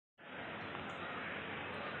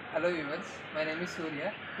Hello viewers, my name is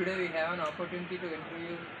Surya. Today we have an opportunity to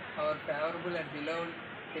interview our favorable and beloved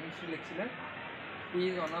chemistry lecturer. He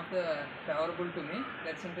is one of the favorable to me.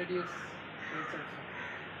 Let's introduce himself.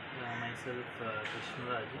 Myself,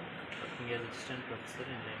 Krishnam Raju, working as assistant professor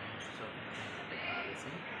in the Institute of Engineering and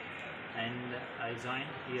Technology, and I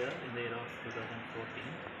joined here in the year of 2014.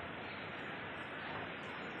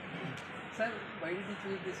 Sir, why did you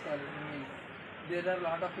choose this college? I mean, there are a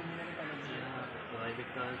lot of engineering colleges. Why?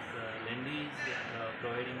 Because Lendi is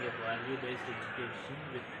providing a value-based education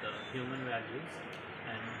with human values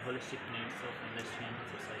and holistic needs of industry and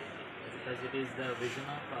society. Because it is the vision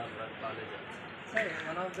of our college. Sir,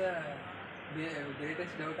 one of the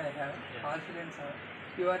greatest doubt I have, all students are,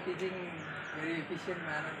 you are teaching very efficient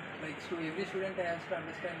manner, like every student has to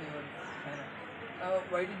understand your manner.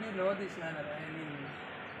 Why did you know this manner? I mean,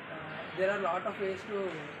 there are a lot of ways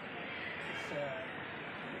to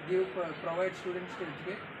provide students to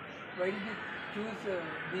educate. Why did you choose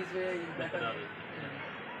this way? Is better?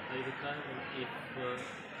 Because if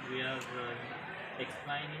we are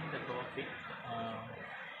explaining the topic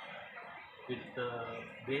with the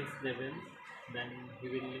base level, then he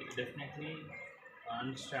will definitely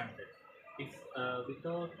understand it. If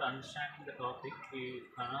without understanding the topic, we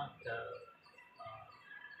cannot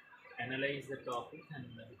analyze the topic and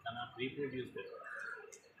we cannot reproduce the topic.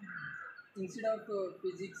 Instead of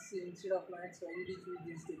physics, instead of maths, why did you choose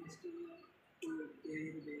this chemistry to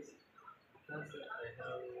career base? Because I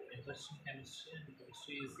have interest in chemistry, and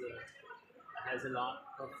chemistry has a lot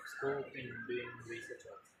of scope in doing research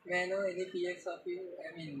also. May I know any PX of you?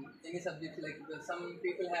 I mean, any subject like some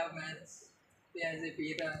people have maths as a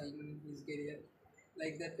PA in his career.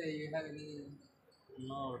 Like that, you have any?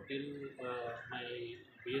 No, till my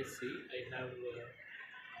BSc, I have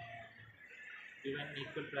given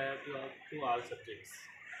equal priority to all subjects,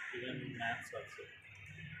 even maths also.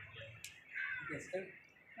 Yes, sir.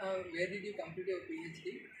 Where did you complete your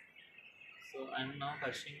PhD? So I'm now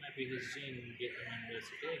pursuing my PhD in Githam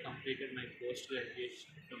University. I completed my post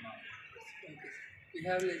graduation from our university. Okay. We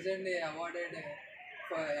have listened awarded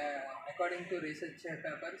for according to research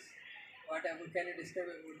papers. What can you describe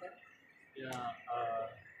about that? Yeah,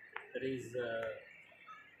 there is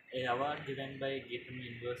a award given by Githam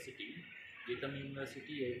University. Githam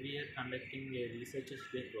University every year conducting a researchers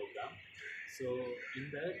day program. So in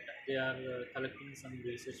that they are collecting some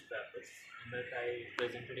research papers. In that I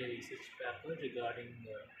presented a research paper regarding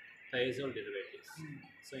thiazole derivatives.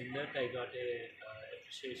 So in that I got a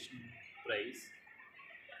appreciation prize.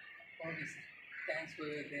 Okay, sir. Thanks for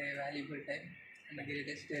your valuable time and the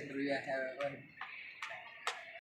greatest interview I have ever